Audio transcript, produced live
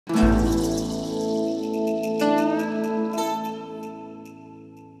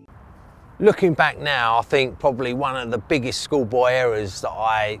Looking back now, I think probably one of the biggest schoolboy errors that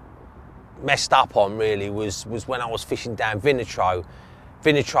I messed up on really was when I was fishing down Vinnitrow.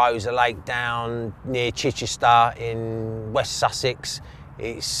 Vinnitrow is a lake down near Chichester in West Sussex.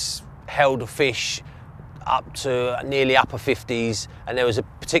 It's held a fish up to nearly upper 50s, and there was a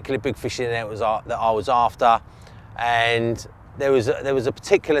particularly big fish in there that I was after, and there was a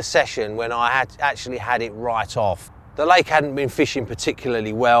particular session when I actually had it right off. The lake hadn't been fishing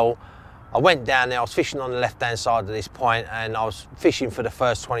particularly well. I went down there, I was fishing on the left-hand side of this point, and I was fishing for the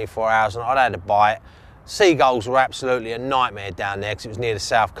first 24 hours, and I'd had a bite. Seagulls were absolutely a nightmare down there because it was near the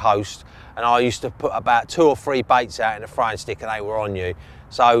south coast, and I used to put about 2 or 3 baits out in a throwing stick and they were on you.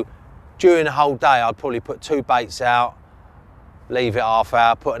 So during the whole day, I'd probably put 2 baits out, leave it half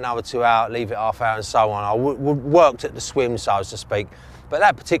hour, put another 2 out, leave it half hour, and so on. I worked at the swim, so to speak. But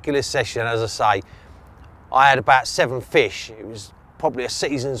that particular session, as I say, I had about 7 fish. It was probably a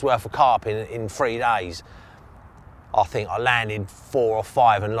season's worth of carp in 3 days. I think I landed 4 or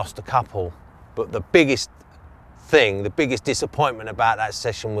 5 and lost a couple. But the biggest thing, the biggest disappointment about that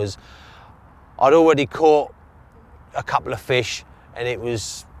session was I'd already caught a couple of fish, and it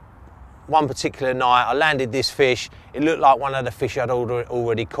was one particular night I landed this fish. It looked like one of the fish I'd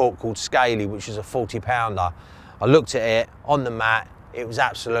already caught, called Scaly, which was a 40-pounder. I looked at it on the mat. It was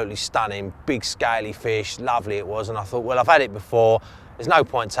absolutely stunning, big scaly fish, lovely it was, and I thought, well, I've had it before, there's no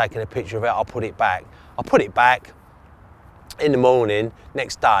point taking a picture of it, I'll put it back. I put it back. In the morning,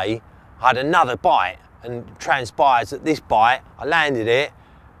 next day, I had another bite, and transpires that this bite, I landed it,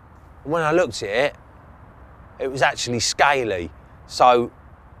 and when I looked at it, it was actually scaly. So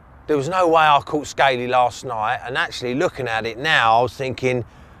there was no way I caught scaly last night, and actually looking at it now, I was thinking,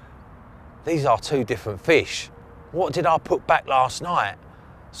 these are 2 different fish. What did I put back last night?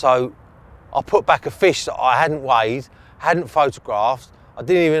 So I put back a fish that I hadn't weighed, hadn't photographed. I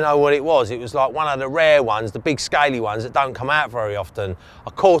didn't even know what it was. It was like one of the rare ones, the big scaly ones that don't come out very often. I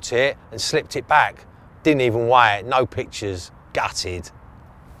caught it and slipped it back. Didn't even weigh it, no pictures, gutted.